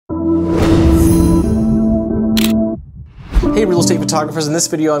Hey real estate photographers, in this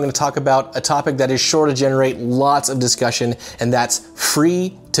video I'm going to talk about a topic that is sure to generate lots of discussion, and that's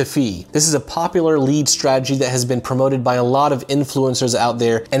free to fee. This is a popular lead strategy that has been promoted by a lot of influencers out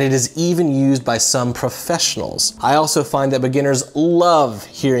there, and it is even used by some professionals. I also find that beginners love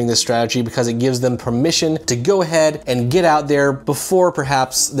hearing this strategy because it gives them permission to go ahead and get out there before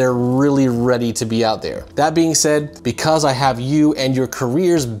perhaps they're really ready to be out there. That being said, because I have you and your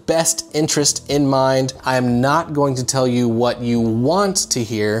career's best interest in mind, I am not going to tell you what you want to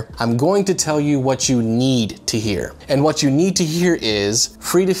hear. I'm going to tell you what you need to hear. And what you need to hear is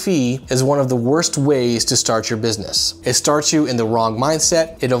free to fee is one of the worst ways to start your business. It starts you in the wrong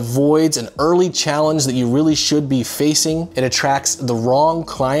mindset. It avoids an early challenge that you really should be facing. It attracts the wrong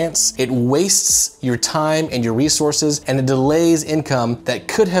clients. It wastes your time and your resources, and it delays income that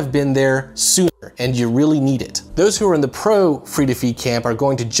could have been there sooner, and you really need it. Those who are in the pro free to fee camp are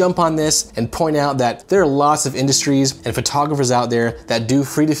going to jump on this and point out that there are lots of industries and photographers out there that do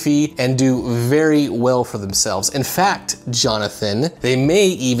free to fee and do very well for themselves. In fact, Jonathan, they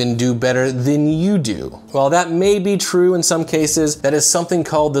may even do better than you do. While that may be true in some cases, that is something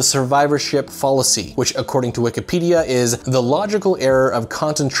called the survivorship fallacy, which according to Wikipedia is the logical error of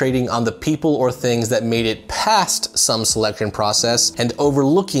concentrating on the people or things that made it past some selection process and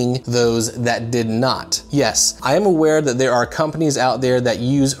overlooking those that did not. Yes, I am aware that there are companies out there that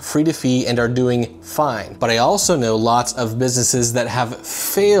use free to fee and are doing fine, but I also know lots of businesses that have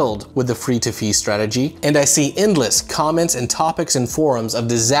failed with the free to fee strategy, and I see endless comments and topics and forums of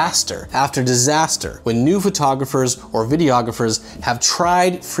disaster after disaster when new photographers or videographers have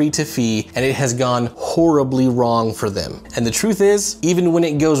tried free to fee and it has gone horribly wrong for them. And the truth is, even when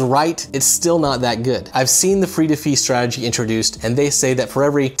it goes right, it's still not that good. I've seen the free to fee strategy introduced, and they say that for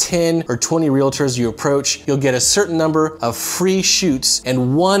every 10 or 20 realtors you approach, you'll get a certain number of free shoots,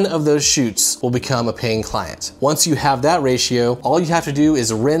 and one of those shoots will become a paying client. Once you have that ratio, all you have to do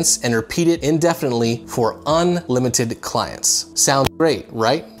is rinse and repeat it indefinitely for unlimited clients. Sounds great,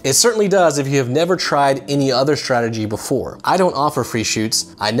 right? It certainly does if you have never tried any other strategy before. I don't offer free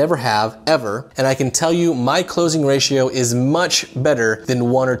shoots, I never have, ever, and I can tell you my closing ratio is much better than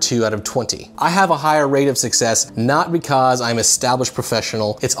 1 or 2 out of 20. I have a higher rate of success not because I'm an established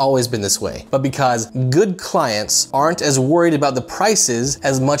professional, it's always been this way, but because good clients aren't as worried about the prices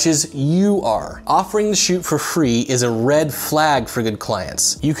as much as you are. Offering the shoot for free is a red flag for good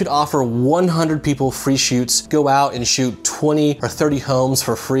clients. You could offer 100 people free shoots, go out and shoot 20 or 30 homes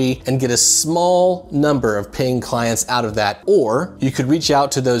for free, and get a small number of paying clients out of that. Or you could reach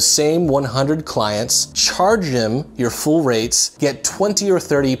out to those same 100 clients, charge them your full rates, get 20 or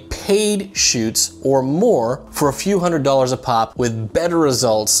 30 paid shoots or more for a few $100s a pop with better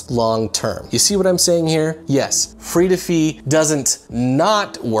results long term. You see what I'm saying here? Yes, free to fee doesn't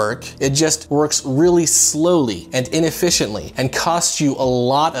not work, it just works really slowly and inefficiently and costs you a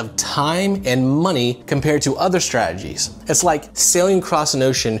lot of time and money compared to other strategies. It's like sailing across an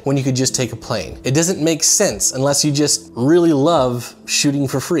ocean when you could just take a plane. It doesn't make sense unless you just really love shooting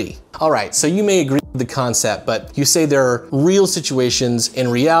for free. Alright, so you may agree with the concept, but you say there are real situations in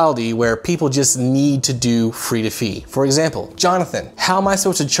reality where people just need to do free to fee. For example, Jonathan, how am I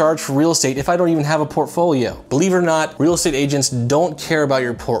supposed to charge for real estate if I don't even have a portfolio? Believe it or not, real estate agents don't care about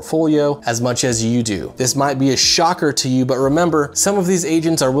your portfolio as much as you do. This might be a shocker to you, but remember, some of these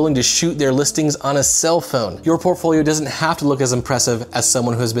agents are willing to shoot their listings on a cell phone. Your portfolio doesn't have to look as impressive as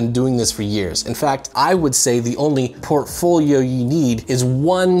someone who has been doing this for years. In fact, I would say the only portfolio you need is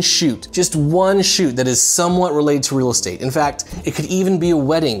one shoot, just one shoot that is somewhat related to real estate. In fact, it could even be a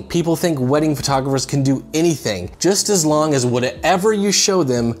wedding. People think wedding photographers can do anything, just as long as whatever you show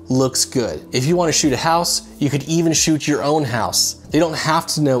them looks good. If you want to shoot a house, you could even shoot your own house. They don't have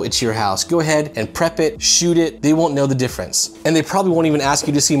to know it's your house. Go ahead and prep it, shoot it, they won't know the difference. And they probably won't even ask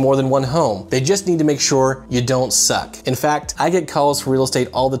you to see more than one home. They just need to make sure you don't suck. In fact, I get calls for real estate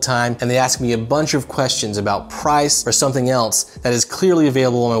all the time, and they ask me a bunch of questions about price or something else that is clearly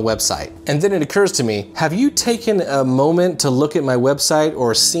available on my website. And then it occurs to me, have you taken a moment to look at my website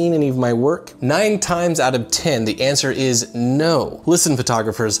or seen any of my work? 9 times out of 10, the answer is no. Listen,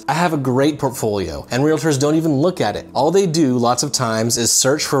 photographers, I have a great portfolio, and realtors don't even look at it. All they do lots of times is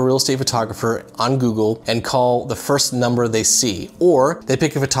search for a real estate photographer on Google and call the first number they see, or they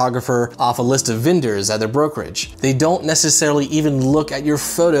pick a photographer off a list of vendors at their brokerage. They don't necessarily even look at your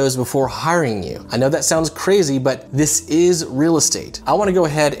photos before hiring you. I know that sounds crazy, but this is real estate. I want to go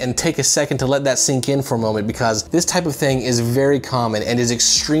ahead and take a second to let that sink in for a moment, because this type of thing is very common and is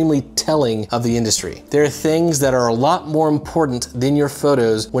extremely telling of the industry. There are things that are a lot more important than your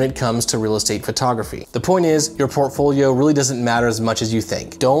photos when it comes to real estate photography. The point point is, your portfolio really doesn't matter as much as you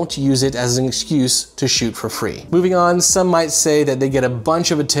think. Don't use it as an excuse to shoot for free. Moving on, some might say that they get a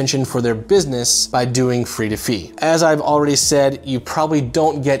bunch of attention for their business by doing free to fee. As I've already said, you probably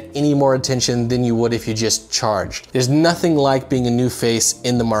don't get any more attention than you would if you just charged. There's nothing like being a new face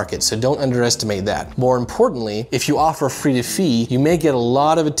in the market, so don't underestimate that. More importantly, if you offer free to fee, you may get a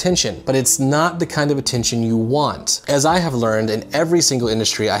lot of attention, but it's not the kind of attention you want. As I have learned in every single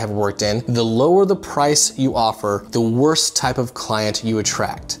industry I have worked in, the lower the price you offer, the worse type of client you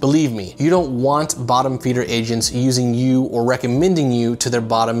attract. Believe me, you don't want bottom feeder agents using you or recommending you to their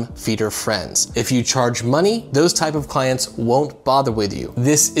bottom feeder friends. If you charge money, those type of clients won't bother with you.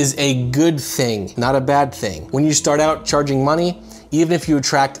 This is a good thing, not a bad thing. When you start out charging money, even if you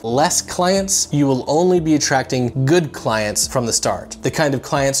attract less clients, you will only be attracting good clients from the start. The kind of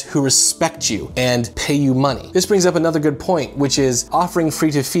clients who respect you and pay you money. This brings up another good point, which is offering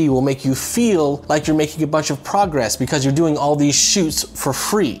free to fee will make you feel like you're making a bunch of progress because you're doing all these shoots for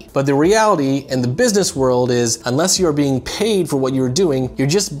free. But the reality in the business world is, unless you're being paid for what you're doing, you're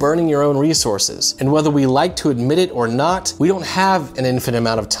just burning your own resources. And whether we like to admit it or not, we don't have an infinite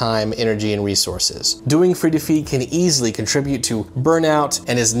amount of time, energy, and resources. Doing free to fee can easily contribute to burnout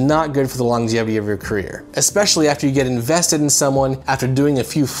and is not good for the longevity of your career, especially after you get invested in someone after doing a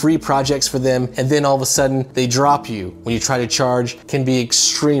few free projects for them and then all of a sudden they drop you when you try to charge. Can be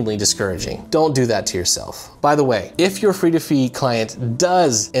extremely discouraging. Don't do that to yourself. By the way, if your free to fee client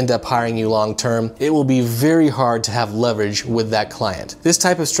does end up hiring you long term, it will be very hard to have leverage with that client. This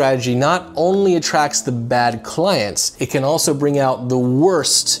type of strategy not only attracts the bad clients, it can also bring out the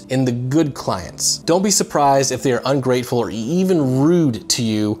worst in the good clients. Don't be surprised if they are ungrateful or even rude to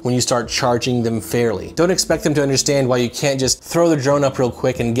you when you start charging them fairly. Don't expect them to understand why you can't just throw the drone up real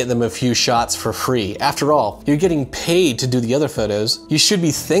quick and get them a few shots for free. After all, you're getting paid to do the other photos. You should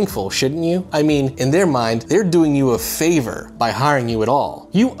be thankful, shouldn't you? I mean, in their mind, they're doing you a favor by hiring you at all.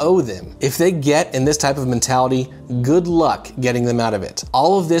 You owe them. If they get in this type of mentality, good luck getting them out of it.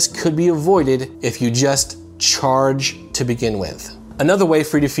 All of this could be avoided if you just charge to begin with. Another way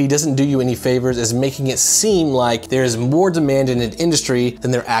free to fee doesn't do you any favors is making it seem like there is more demand in an industry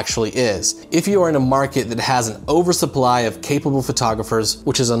than there actually is. If you are in a market that has an oversupply of capable photographers,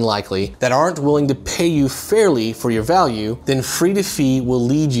 which is unlikely, that aren't willing to pay you fairly for your value, then free to fee will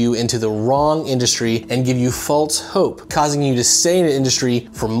lead you into the wrong industry and give you false hope, causing you to stay in an industry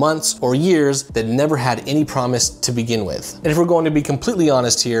for months or years that never had any promise to begin with. And if we're going to be completely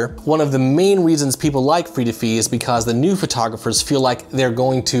honest here, one of the main reasons people like free to fee is because the new photographers feel like they're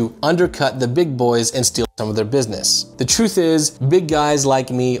going to undercut the big boys and steal some of their business. The truth is, big guys like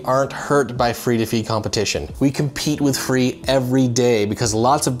me aren't hurt by free to fee competition. We compete with free every day because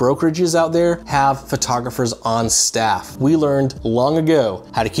lots of brokerages out there have photographers on staff. We learned long ago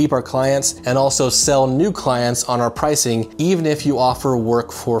how to keep our clients and also sell new clients on our pricing, even if you offer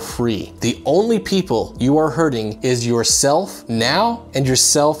work for free. The only people you are hurting is yourself now and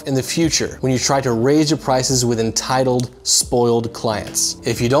yourself in the future when you try to raise your prices with entitled, spoiled clients.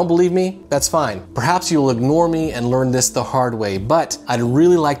 If you don't believe me, that's fine. Perhaps you'll ignore me and learn this the hard way, but I'd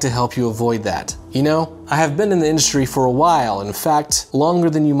really like to help you avoid that. You know, I have been in the industry for a while, in fact, longer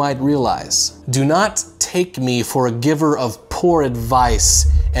than you might realize. Do not take me for a giver of poor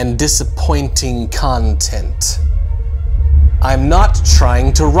advice and disappointing content. I'm not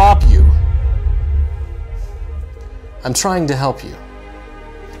trying to rob you. I'm trying to help you.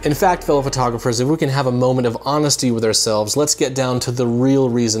 In fact, fellow photographers, if we can have a moment of honesty with ourselves, let's get down to the real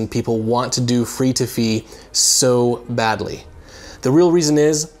reason people want to do free to fee so badly. The real reason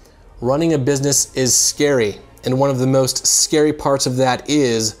is running a business is scary, and one of the most scary parts of that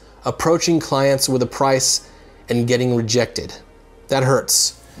is approaching clients with a price and getting rejected. That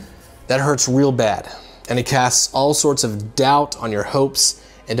hurts. That hurts real bad, and it casts all sorts of doubt on your hopes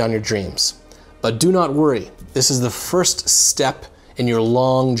and on your dreams. But do not worry, this is the first step in your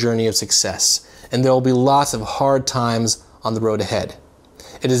long journey of success, and there will be lots of hard times on the road ahead.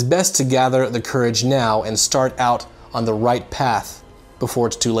 It is best to gather the courage now and start out on the right path before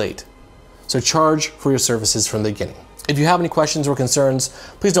it's too late. So charge for your services from the beginning. If you have any questions or concerns,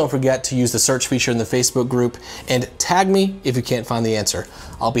 please don't forget to use the search feature in the Facebook group and tag me if you can't find the answer.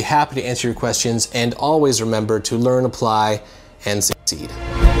 I'll be happy to answer your questions, and always remember to learn, apply, and succeed.